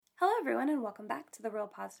everyone, and welcome back to the Real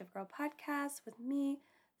Positive Girl podcast with me,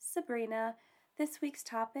 Sabrina. This week's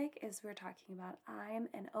topic is we're talking about I'm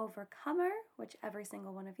an overcomer, which every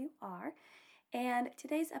single one of you are. And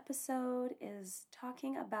today's episode is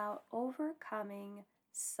talking about overcoming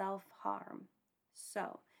self-harm.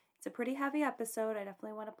 So it's a pretty heavy episode. I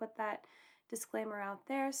definitely want to put that disclaimer out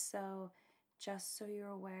there. So just so you're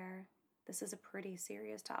aware, this is a pretty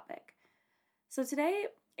serious topic. So today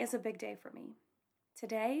is a big day for me.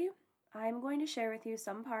 Today, I'm going to share with you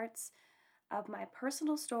some parts of my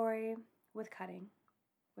personal story with cutting,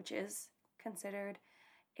 which is considered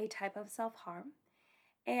a type of self-harm.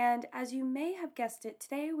 And as you may have guessed it,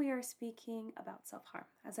 today we are speaking about self-harm,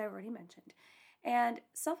 as I already mentioned. And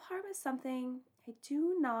self-harm is something I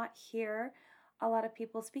do not hear a lot of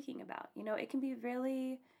people speaking about. You know, it can be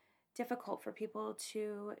really difficult for people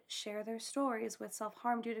to share their stories with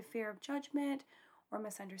self-harm due to fear of judgment or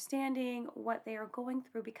misunderstanding what they are going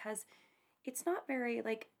through, because it's not very,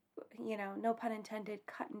 no pun intended,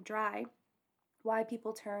 cut and dry why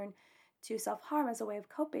people turn to self-harm as a way of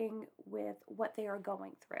coping with what they are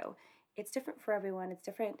going through. It's different for everyone. It's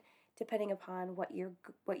different depending upon what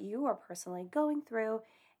you are personally going through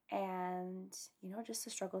and, just the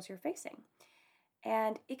struggles you're facing.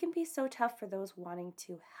 And it can be so tough for those wanting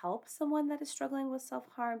to help someone that is struggling with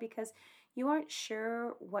self-harm, because you aren't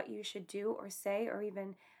sure what you should do or say, or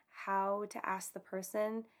even how to ask the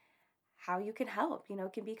person how you can help.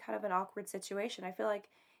 It can be kind of an awkward situation. I feel like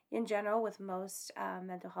in general, with most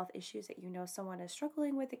mental health issues that someone is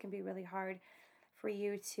struggling with, it can be really hard for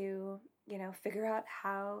you to, figure out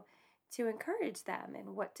how to encourage them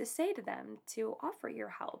and what to say to them to offer your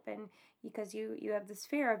help. And because you have this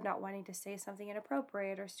fear of not wanting to say something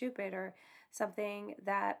inappropriate or stupid or something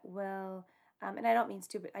that will, and I don't mean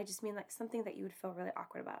stupid, I just mean like something that you would feel really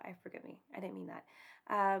awkward about. Forgive me, I didn't mean that.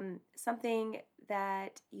 Something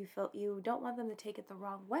that you feel you don't want them to take it the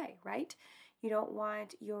wrong way, right? You don't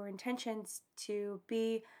want your intentions to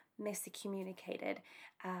be miscommunicated.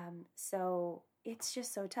 So it's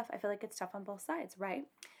just so tough. I feel like it's tough on both sides, right?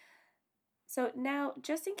 So now,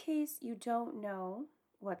 just in case you don't know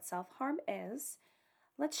what self-harm is,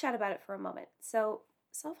 let's chat about it for a moment. So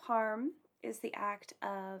self-harm is the act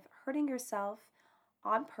of hurting yourself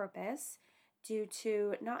on purpose due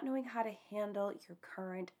to not knowing how to handle your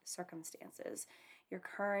current circumstances, your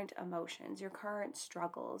current emotions, your current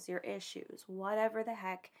struggles, your issues, whatever the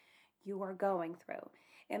heck you are going through.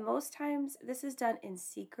 And most times this is done in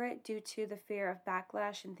secret due to the fear of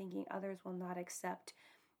backlash and thinking others will not accept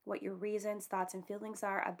what your reasons, thoughts, and feelings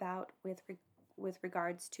are about with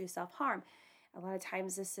regards to self-harm. A lot of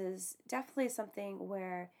times this is definitely something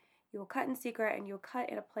where you will cut in secret, and you'll cut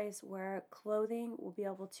in a place where clothing will be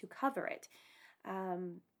able to cover it.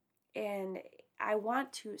 And I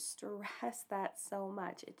want to stress that so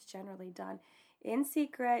much. It's generally done in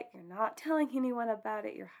secret. You're not telling anyone about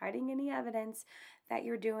it. You're hiding any evidence that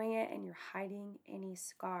you're doing it, and you're hiding any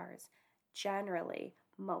scars, generally,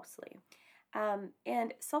 mostly.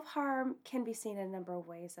 And self-harm can be seen in a number of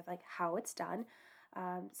ways of like how it's done.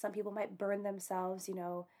 Some people might burn themselves,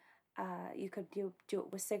 you could do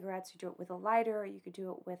it with cigarettes, you do it with a lighter, or you could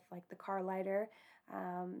do it with like the car lighter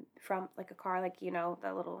from like a car, like, the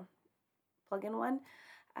little plug-in one,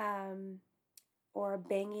 or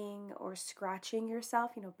banging or scratching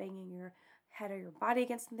yourself, banging your head or your body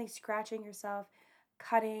against something, scratching yourself,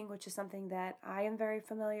 cutting, which is something that I am very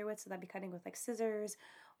familiar with. So that'd be cutting with like scissors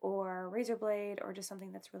or razor blade or just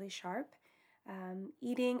something that's really sharp.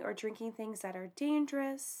 Eating or drinking things that are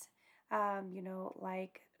dangerous,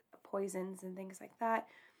 like poisons and things like that.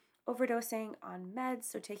 Overdosing on meds,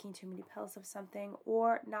 so taking too many pills of something,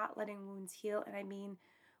 or not letting wounds heal. And I mean,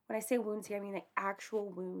 when I say wounds here, I mean like actual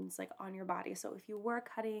wounds, like on your body. So if you were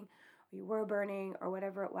cutting or you were burning or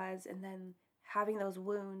whatever it was, and then having those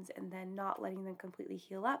wounds and then not letting them completely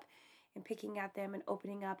heal up and picking at them and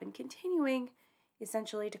opening up and continuing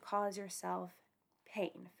essentially to cause yourself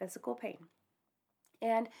pain, physical pain.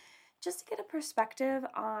 And just to get a perspective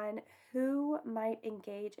on who might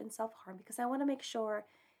engage in self-harm, because I want to make sure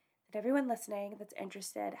that everyone listening that's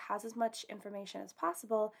interested has as much information as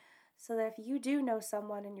possible, so that if you do know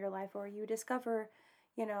someone in your life, or you discover,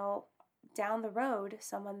 down the road,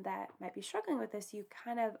 someone that might be struggling with this, you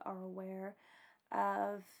kind of are aware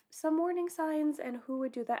of some warning signs and who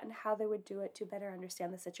would do that and how they would do it to better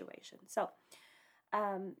understand the situation. So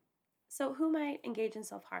who might engage in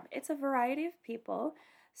self-harm? It's a variety of people.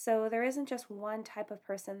 So there isn't just one type of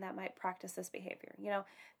person that might practice this behavior.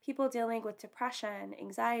 People dealing with depression,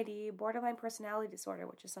 anxiety, borderline personality disorder,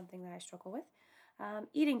 which is something that I struggle with,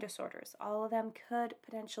 eating disorders, all of them could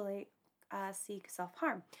potentially seek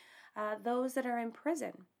self-harm. Those that are in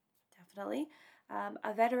prison definitely.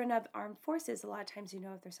 A veteran of armed forces, a lot of times you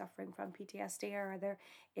know if they're suffering from PTSD or other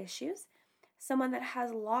issues. Someone that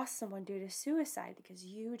has lost someone due to suicide because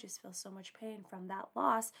you just feel so much pain from that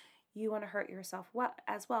loss, you want to hurt yourself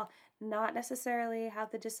as well. Not necessarily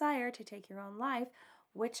have the desire to take your own life,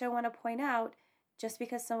 which I want to point out, just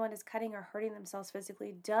because someone is cutting or hurting themselves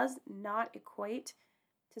physically does not equate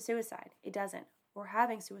to suicide. It doesn't. Or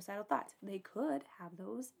having suicidal thoughts. They could have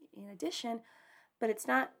those in addition, but it's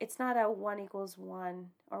not a 1 equals 1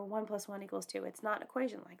 or 1 plus 1 equals 2. It's not an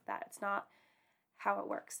equation like that. It's not how it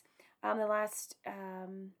works. The last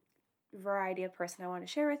variety of person I want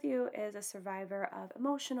to share with you is a survivor of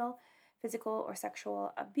emotional, physical, or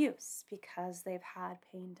sexual abuse because they've had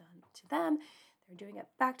pain done to them. They're doing it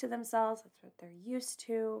back to themselves. That's what they're used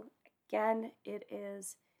to. Again, it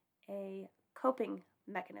is a coping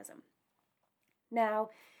mechanism. Now,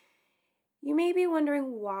 you may be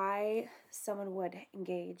wondering why someone would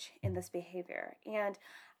engage in this behavior, and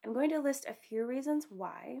I'm going to list a few reasons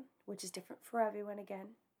why, which is different for everyone again.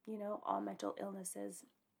 You know, all mental illnesses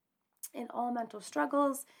and all mental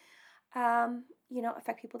struggles,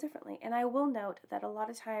 affect people differently. And I will note that a lot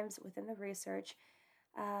of times within the research,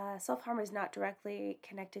 self-harm is not directly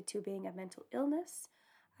connected to being a mental illness,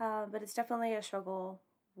 but it's definitely a struggle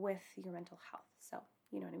with your mental health. So,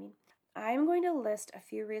 you know what I mean? I'm going to list a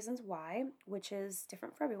few reasons why, which is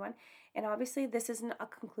different for everyone. And obviously, this isn't a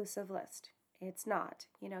conclusive list. It's not.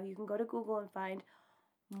 You know, you can go to Google and find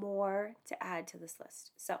more to add to this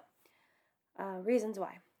list. So, reasons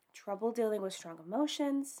why. Trouble dealing with strong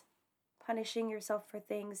emotions, punishing yourself for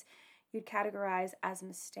things you'd categorize as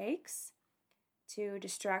mistakes, to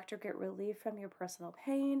distract or get relief from your personal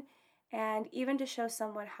pain, and even to show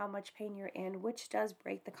someone how much pain you're in, which does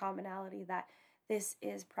break the commonality that this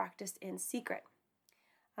is practiced in secret.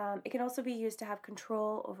 It can also be used to have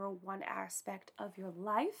control over one aspect of your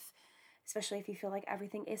life, especially if you feel like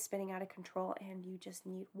everything is spinning out of control and you just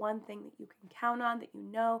need one thing that you can count on, that you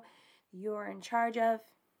know you're in charge of.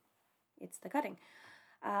 It's the cutting,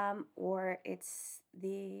 or it's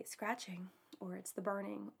the scratching, or it's the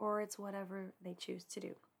burning, or it's whatever they choose to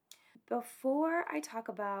do. Before I talk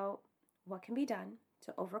about what can be done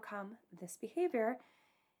to overcome this behavior,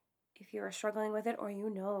 if you are struggling with it or you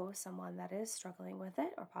know someone that is struggling with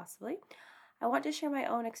it, or possibly, I want to share my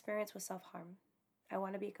own experience with self-harm. I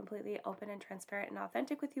want to be completely open and transparent and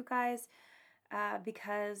authentic with you guys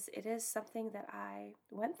because it is something that I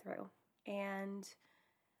went through, and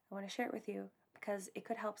I want to share it with you because it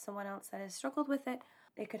could help someone else that has struggled with it.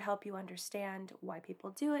 It could help you understand why people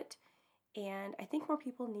do it, and I think more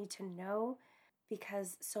people need to know,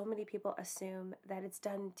 because so many people assume that it's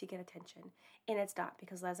done to get attention, and it's not,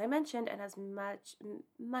 because as I mentioned, and as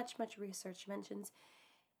much research mentions,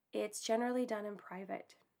 it's generally done in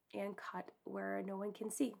private and cut where no one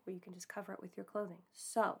can see, where you can just cover it with your clothing.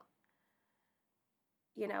 So,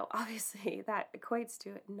 obviously that equates to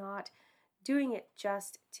it not doing it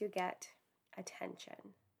just to get attention.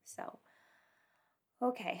 So,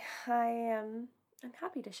 okay, I'm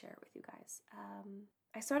happy to share it with you guys.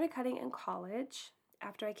 I started cutting in college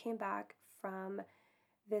after I came back from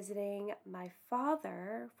visiting my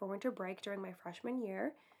father for winter break during my freshman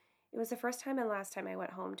year. It was the first time and last time I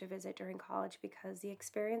went home to visit during college because the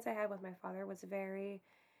experience I had with my father was very,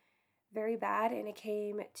 very bad, and it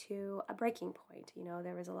came to a breaking point.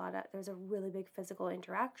 There was a really big physical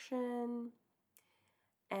interaction,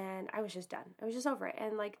 and I was just done. I was just over it,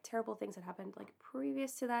 and terrible things had happened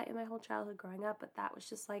previous to that in my whole childhood growing up, but that was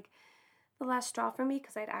just the last straw for me,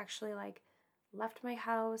 because I'd actually left my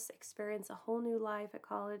house, experienced a whole new life at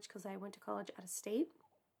college, because I went to college out of state,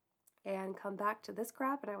 and come back to this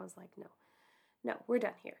crap, and I was like, no, we're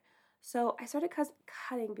done here. So I started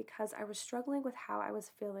cutting because I was struggling with how I was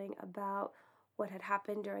feeling about what had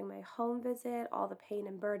happened during my home visit, all the pain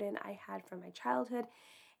and burden I had from my childhood,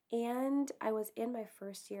 and I was in my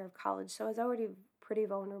first year of college, so I was already pretty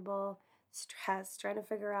vulnerable, stressed, trying to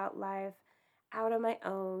figure out life out on my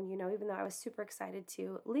own, even though I was super excited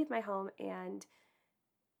to leave my home and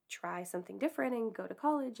try something different and go to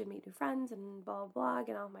college and meet new friends and blah, blah, blah,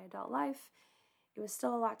 get on with my adult life. It was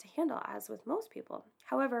still a lot to handle, as with most people.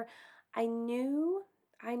 However, I knew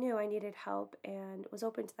I needed help and was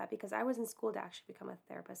open to that because I was in school to actually become a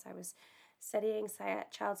therapist. I was studying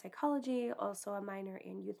child psychology, also a minor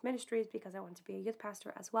in youth ministries because I wanted to be a youth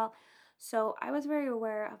pastor as well. So I was very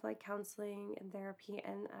aware of counseling and therapy,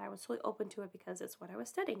 and I was totally open to it because it's what I was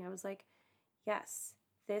studying. I was like, yes,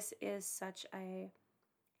 this is such a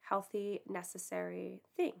healthy, necessary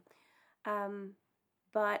thing.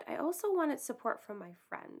 But I also wanted support from my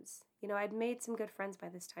friends. I'd made some good friends by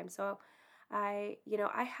this time. So I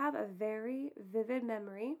have a very vivid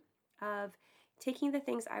memory of taking the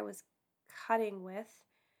things I was cutting with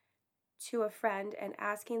to a friend and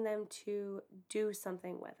asking them to do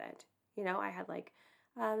something with it. I had like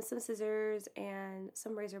some scissors and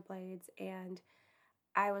some razor blades, and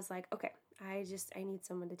I was like, okay, I need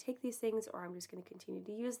someone to take these things, or I'm just going to continue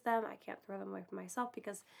to use them. I can't throw them away from myself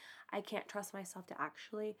because I can't trust myself to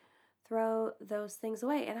actually throw those things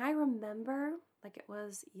away. And I remember, like it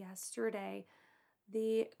was yesterday,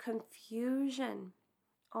 the confusion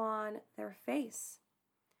on their face.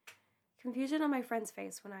 Confusion on my friend's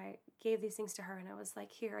face when I gave these things to her, and I was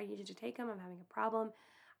like, here, I need you to take them. I'm having a problem.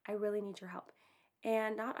 I really need your help.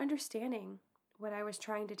 And not understanding what I was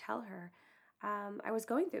trying to tell her, I was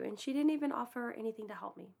going through, and she didn't even offer anything to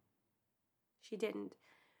help me. She didn't.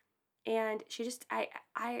 And she just,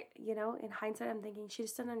 in hindsight, I'm thinking she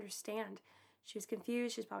just didn't understand. She was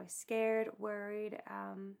confused. She was probably scared, worried,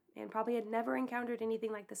 and probably had never encountered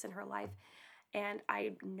anything like this in her life. And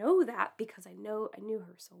I know that because I knew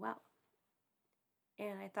her so well.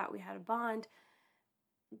 And I thought we had a bond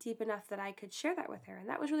deep enough that I could share that with her. And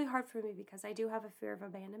that was really hard for me because I do have a fear of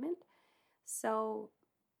abandonment. So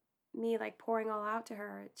me like pouring all out to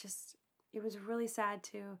her, it was really sad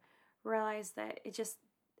to realize that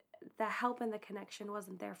the help and the connection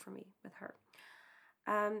wasn't there for me with her.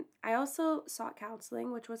 I also sought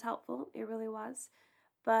counseling, which was helpful. It really was.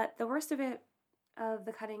 But the worst of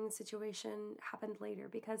the cutting situation happened later,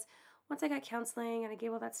 because once I got counseling and I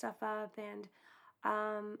gave all that stuff up, and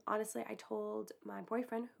honestly, I told my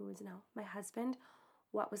boyfriend, who is now my husband,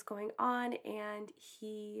 what was going on, and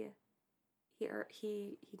he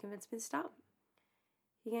convinced me to stop.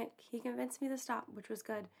 He convinced me to stop, which was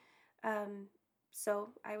good. So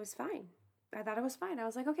I was fine. I thought I was fine. I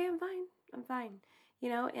was like, okay, I'm fine.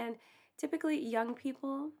 And typically young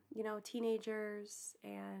people, teenagers,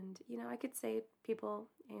 and, I could say people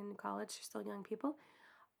in college are still young people,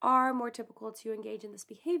 are more typical to engage in this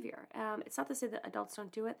behavior. It's not to say that adults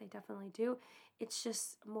don't do it. They definitely do. It's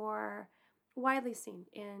just more widely seen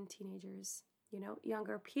in teenagers,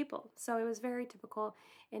 younger people. So it was very typical,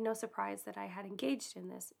 and no surprise that I had engaged in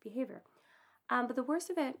this behavior. But the worst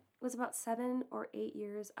of it was about 7 or 8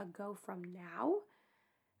 years ago from now,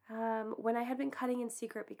 when I had been cutting in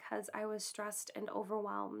secret because I was stressed and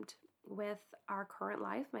overwhelmed with our current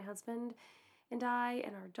life, my husband and I,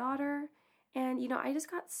 and our daughter. And, I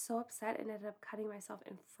just got so upset and ended up cutting myself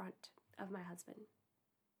in front of my husband.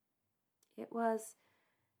 It was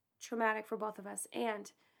traumatic for both of us.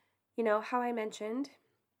 And, how I mentioned,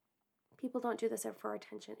 people don't do this for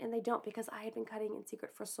attention. And they don't, because I had been cutting in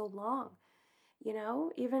secret for so long.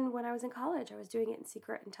 Even when I was in college, I was doing it in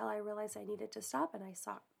secret until I realized I needed to stop, and I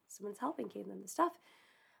sought someone's help and gave them the stuff.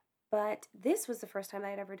 But this was the first time I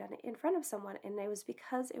had ever done it in front of someone, and it was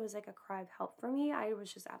because it was like a cry of help for me. I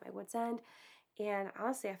was just at my wit's end, and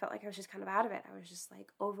honestly, I felt like I was just kind of out of it. I was just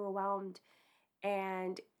like overwhelmed,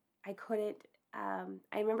 and I couldn't, I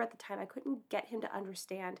remember at the time, I couldn't get him to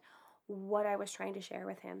understand what I was trying to share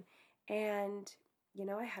with him. And,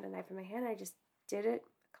 I had a knife in my hand. I just did it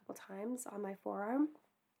a couple times on my forearm,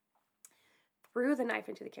 threw the knife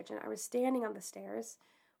into the kitchen. I was standing on the stairs,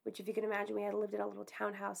 which, if you can imagine, we had lived in a little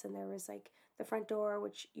townhouse, and there was like the front door,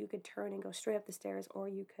 which you could turn and go straight up the stairs, or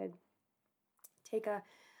you could take a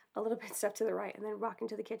little bit step to the right and then walk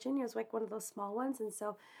into the kitchen. It was like one of those small ones. And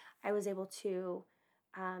so I was able to,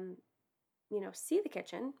 see the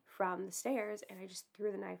kitchen from the stairs, and I just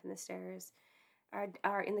threw the knife in the stairs,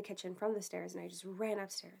 or in the kitchen from the stairs, and I just ran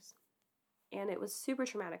upstairs. And it was super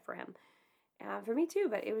traumatic for him. For me too,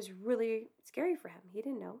 but it was really scary for him. He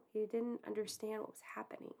didn't know. He didn't understand what was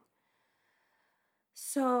happening.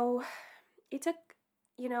 So it took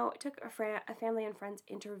a family and friends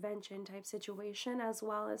intervention type situation, as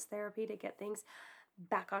well as therapy, to get things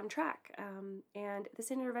back on track. And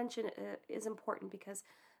this intervention is important because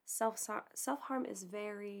self-harm is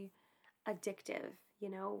very addictive.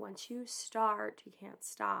 Once you start, you can't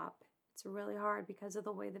stop. It's really hard because of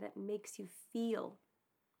the way that it makes you feel.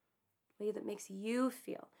 The way that makes you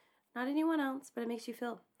feel. Not anyone else, but it makes you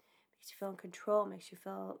feel. It makes you feel in control. It makes you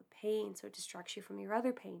feel pain, so it distracts you from your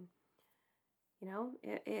other pain.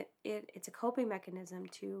 It's a coping mechanism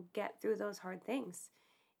to get through those hard things.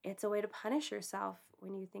 It's a way to punish yourself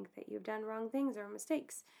when you think that you've done wrong things or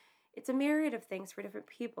mistakes. It's a myriad of things for different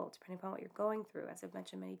people, depending upon what you're going through, as I've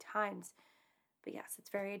mentioned many times. But yes, it's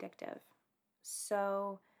very addictive.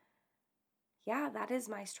 So, yeah, that is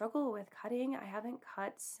my struggle with cutting. I haven't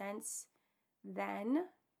cut since then.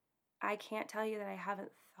 I can't tell you that I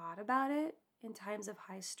haven't thought about it in times of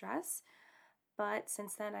high stress. But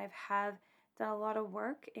since then, have done a lot of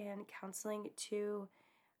work in counseling to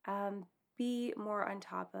be more on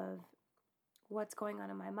top of what's going on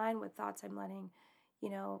in my mind, what thoughts I'm letting,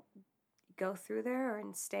 go through there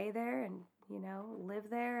and stay there and, live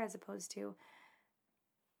there, as opposed to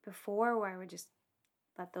before where I would just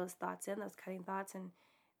let those thoughts in, those cutting thoughts, and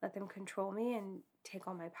let them control me and take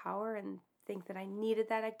all my power and think that I needed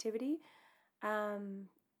that activity.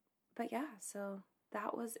 But yeah, so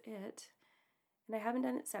that was it. And I haven't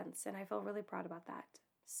done it since, and I feel really proud about that.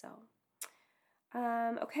 So,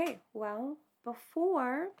 okay, well,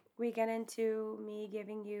 before we get into me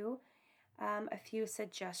giving you a few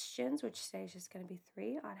suggestions, which today is just going to be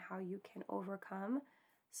 3 on how you can overcome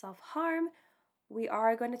self-harm, we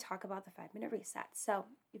are going to talk about the 5-minute reset. So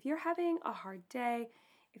if you're having a hard day,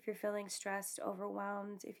 if you're feeling stressed,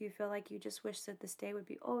 overwhelmed, if you feel like you just wish that this day would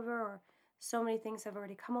be over, or so many things have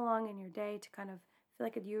already come along in your day to kind of feel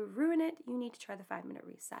like you ruin it, you need to try the 5-minute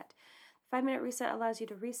reset. The 5-minute reset allows you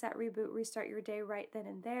to reset, reboot, restart your day right then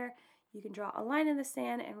and there. You can draw a line in the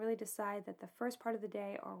sand and really decide that the first part of the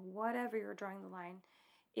day, or whatever you're drawing the line,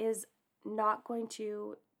 is not going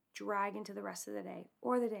to drag into the rest of the day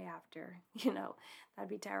or the day after. That'd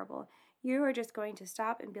be terrible. You are just going to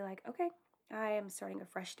stop and be like, okay, I am starting a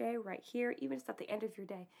fresh day right here, even if it's at the end of your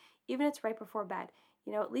day, even if it's right before bed.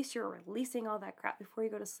 At least you're releasing all that crap before you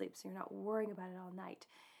go to sleep, so you're not worrying about it all night.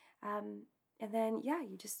 And then,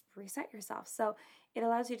 you just reset yourself. So it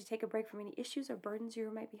allows you to take a break from any issues or burdens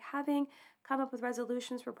you might be having, come up with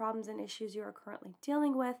resolutions for problems and issues you are currently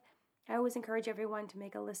dealing with. I always encourage everyone to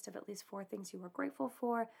make a list of at least 4 things you are grateful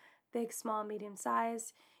for, big, small, medium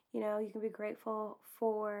sized. You can be grateful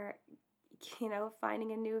for,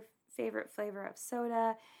 finding a new favorite flavor of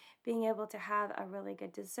soda, being able to have a really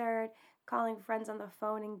good dessert, calling friends on the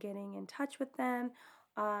phone and getting in touch with them,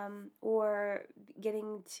 or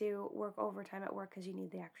getting to work overtime at work because you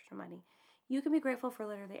need the extra money. You can be grateful for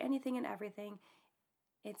literally anything and everything.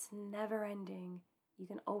 It's never ending. You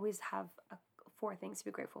can always have 4 things to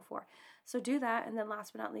be grateful for. So do that. And then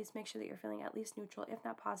last but not least, make sure that you're feeling at least neutral, if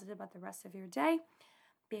not positive, about the rest of your day,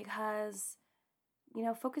 because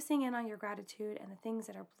focusing in on your gratitude and the things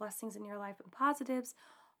that are blessings in your life and positives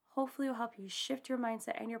hopefully will help you shift your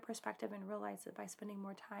mindset and your perspective and realize that by spending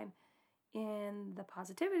more time in the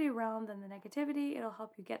positivity realm than the negativity, it'll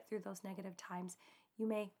help you get through those negative times you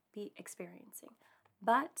may be experiencing.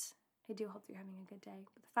 But I do hope you're having a good day.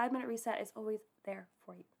 But the 5-minute reset is always there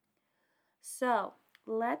for you. So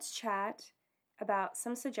let's chat about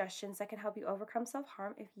some suggestions that can help you overcome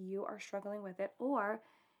self-harm if you are struggling with it, or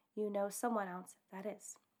you know someone else that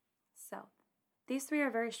is. So these 3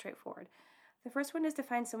 are very straightforward. The first one is to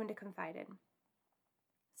find someone to confide in.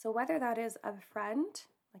 So whether that is a friend,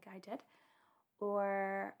 like I did,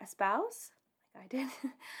 or a spouse, like I did,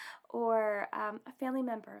 or a family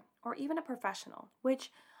member, or even a professional,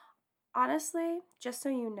 which honestly, just so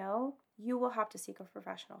you know, you will have to seek a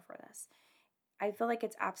professional for this. I feel like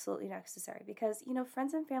it's absolutely necessary because,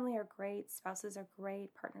 friends and family are great, spouses are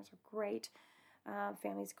great, partners are great,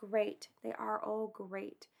 family's great. They are all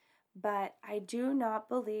great. But I do not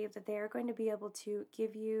believe that they are going to be able to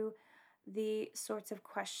give you the sorts of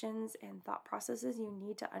questions and thought processes you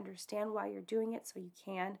need to understand why you're doing it so you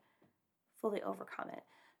can fully overcome it.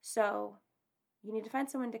 So you need to find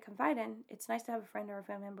someone to confide in. It's nice to have a friend or a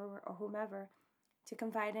family member or whomever to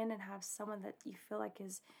confide in and have someone that you feel like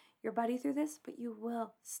is your buddy through this, but you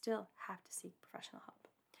will still have to seek professional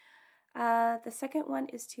help. The second one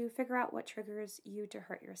is to figure out what triggers you to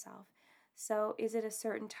hurt yourself. So is it a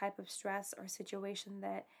certain type of stress or situation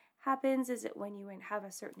that happens? Is it when you have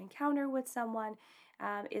a certain encounter with someone?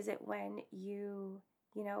 Is it when you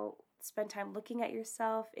spend time looking at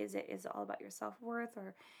yourself? Is it all about your self-worth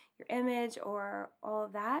or your image or all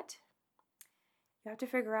of that? You have to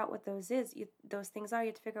figure out what those things are. You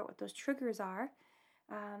have to figure out what those triggers are,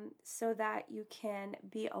 so that you can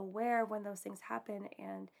be aware when those things happen,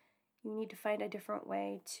 and you need to find a different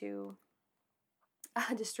way to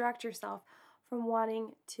distract yourself from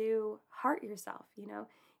wanting to hurt yourself. You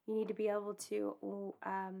need to be able to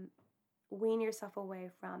wean yourself away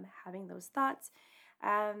from having those thoughts.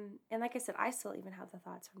 And like I said, I still even have the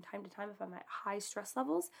thoughts from time to time if I'm at high stress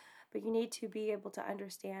levels, but you need to be able to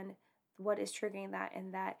understand what is triggering that,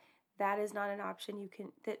 and that is not an option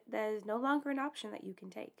that is no longer an option that you can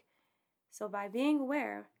take. So by being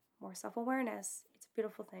aware, more self-awareness, it's a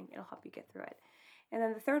beautiful thing. It'll help you get through it. And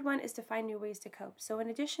then the third one is to find new ways to cope. So in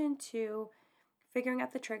addition to figuring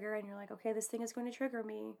out the trigger, and you're like, okay, this thing is going to trigger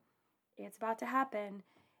me, it's about to happen,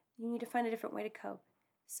 you need to find a different way to cope.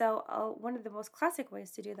 So one of the most classic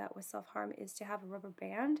ways to do that with self-harm is to have a rubber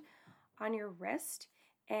band on your wrist,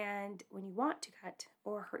 and when you want to cut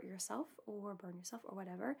or hurt yourself or burn yourself or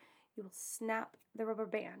whatever, you will snap the rubber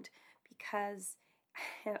band, because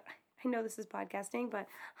I know this is podcasting, but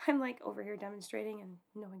I'm like over here demonstrating and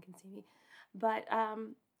no one can see me. But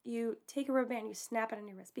you take a rubber band, you snap it on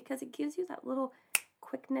your wrist because it gives you that little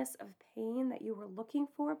quickness of pain that you were looking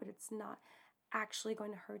for, but it's not actually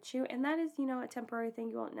going to hurt you. And that is, a temporary thing.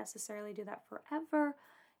 You won't necessarily do that forever.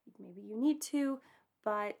 Maybe you need to,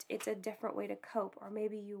 but it's a different way to cope. Or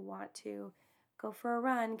maybe you want to go for a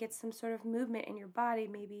run, get some sort of movement in your body.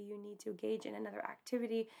 Maybe you need to engage in another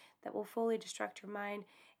activity that will fully distract your mind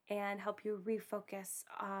and help you refocus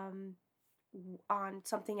on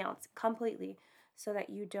something else completely so that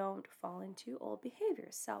you don't fall into old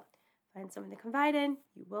behaviors. So find someone to confide in.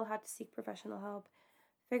 You will have to seek professional help,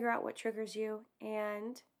 figure out what triggers you,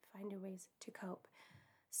 and find new ways to cope.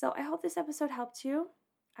 So I hope this episode helped you.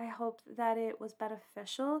 I hope that it was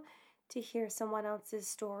beneficial to hear someone else's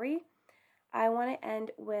story. I want to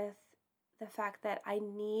end with the fact that I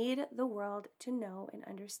need the world to know and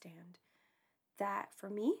understand that for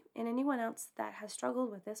me and anyone else that has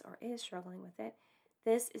struggled with this or is struggling with it,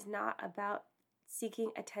 this is not about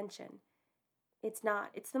seeking attention. It's not.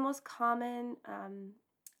 It's the most common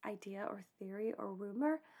idea or theory or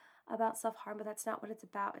rumor about self-harm, but that's not what it's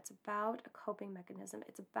about. It's about a coping mechanism.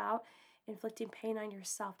 It's about inflicting pain on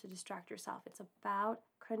yourself to distract yourself. It's about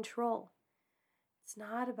control. It's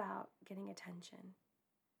not about getting attention.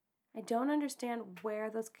 I don't understand where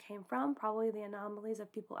those came from. Probably the anomalies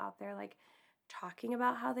of people out there like talking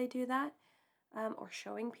about how they do that or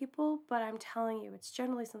showing people, but I'm telling you, it's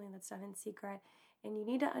generally something that's done in secret, and you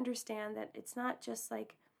need to understand that it's not just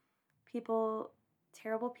like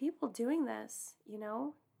terrible people doing this,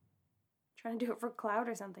 trying to do it for clout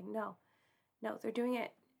or something. No, they're doing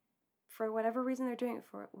it for whatever reason they're doing it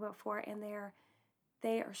for, and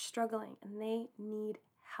they are struggling and they need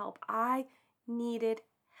help. I needed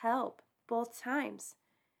help both times.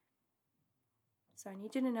 So I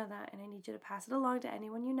need you to know that, and I need you to pass it along to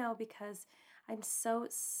anyone you know, because I'm so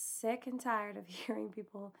sick and tired of hearing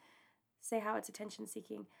people say how it's attention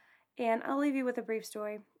seeking. And I'll leave you with a brief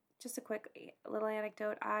story, just a quick little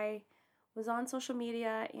anecdote. I was on social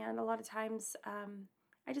media, and a lot of times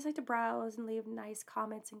I just like to browse and leave nice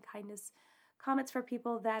comments and kindness comments for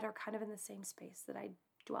people that are kind of in the same space that I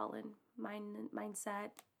dwell in,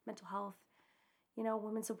 mindset, mental health,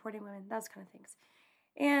 women supporting women, those kind of things.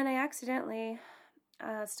 And I accidentally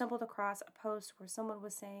stumbled across a post where someone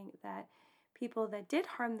was saying that people that did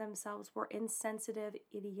harm themselves were insensitive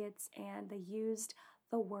idiots, and they used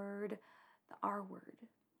the R word.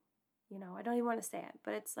 I don't even want to say it,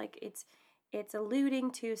 but it's like it's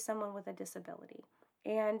alluding to someone with a disability.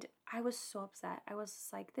 And I was so upset. I was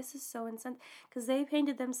like, this is so insensitive, because they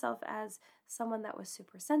painted themselves as someone that was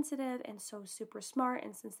super sensitive and so super smart.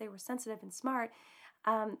 And since they were sensitive and smart,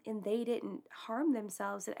 and they didn't harm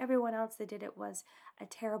themselves, and everyone else that did it was a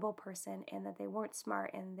terrible person, and that they weren't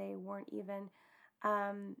smart, and they weren't even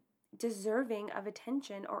deserving of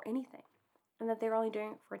attention or anything, and that they were only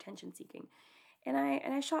doing it for attention seeking. And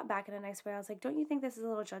I shot back in a nice way. I was like, don't you think this is a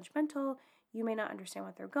little judgmental? You may not understand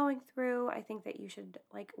what they're going through. I think that you should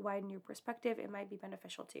widen your perspective. It might be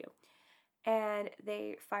beneficial to you. And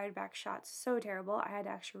they fired back shots so terrible. I had to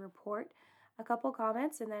actually report a couple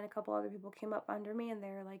comments, and then a couple other people came up under me, and they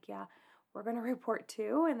were like, yeah, we're going to report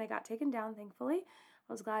too. And they got taken down, thankfully.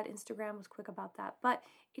 I was glad Instagram was quick about that. But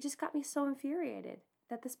it just got me so infuriated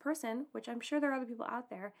that this person, which I'm sure there are other people out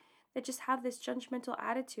there, that just have this judgmental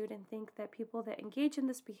attitude and think that people that engage in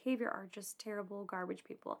this behavior are just terrible garbage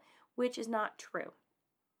people, which is not true.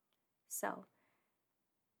 So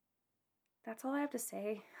that's all I have to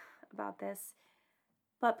say about this.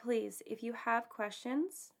 But please, if you have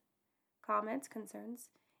questions, comments, concerns,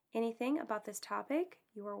 anything about this topic,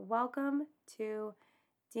 you are welcome to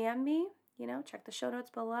DM me. Check the show notes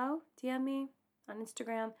below. DM me on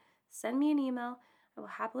Instagram. Send me an email. I will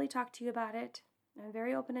happily talk to you about it. I'm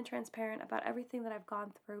very open and transparent about everything that I've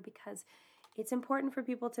gone through, because it's important for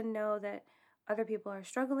people to know that other people are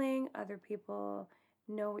struggling, other people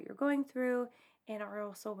know what you're going through, and are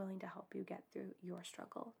also willing to help you get through your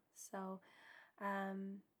struggle. So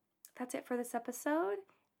that's it for this episode,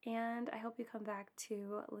 and I hope you come back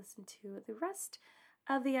to listen to the rest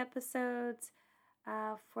of the episodes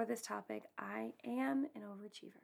for this topic. I am an overachiever.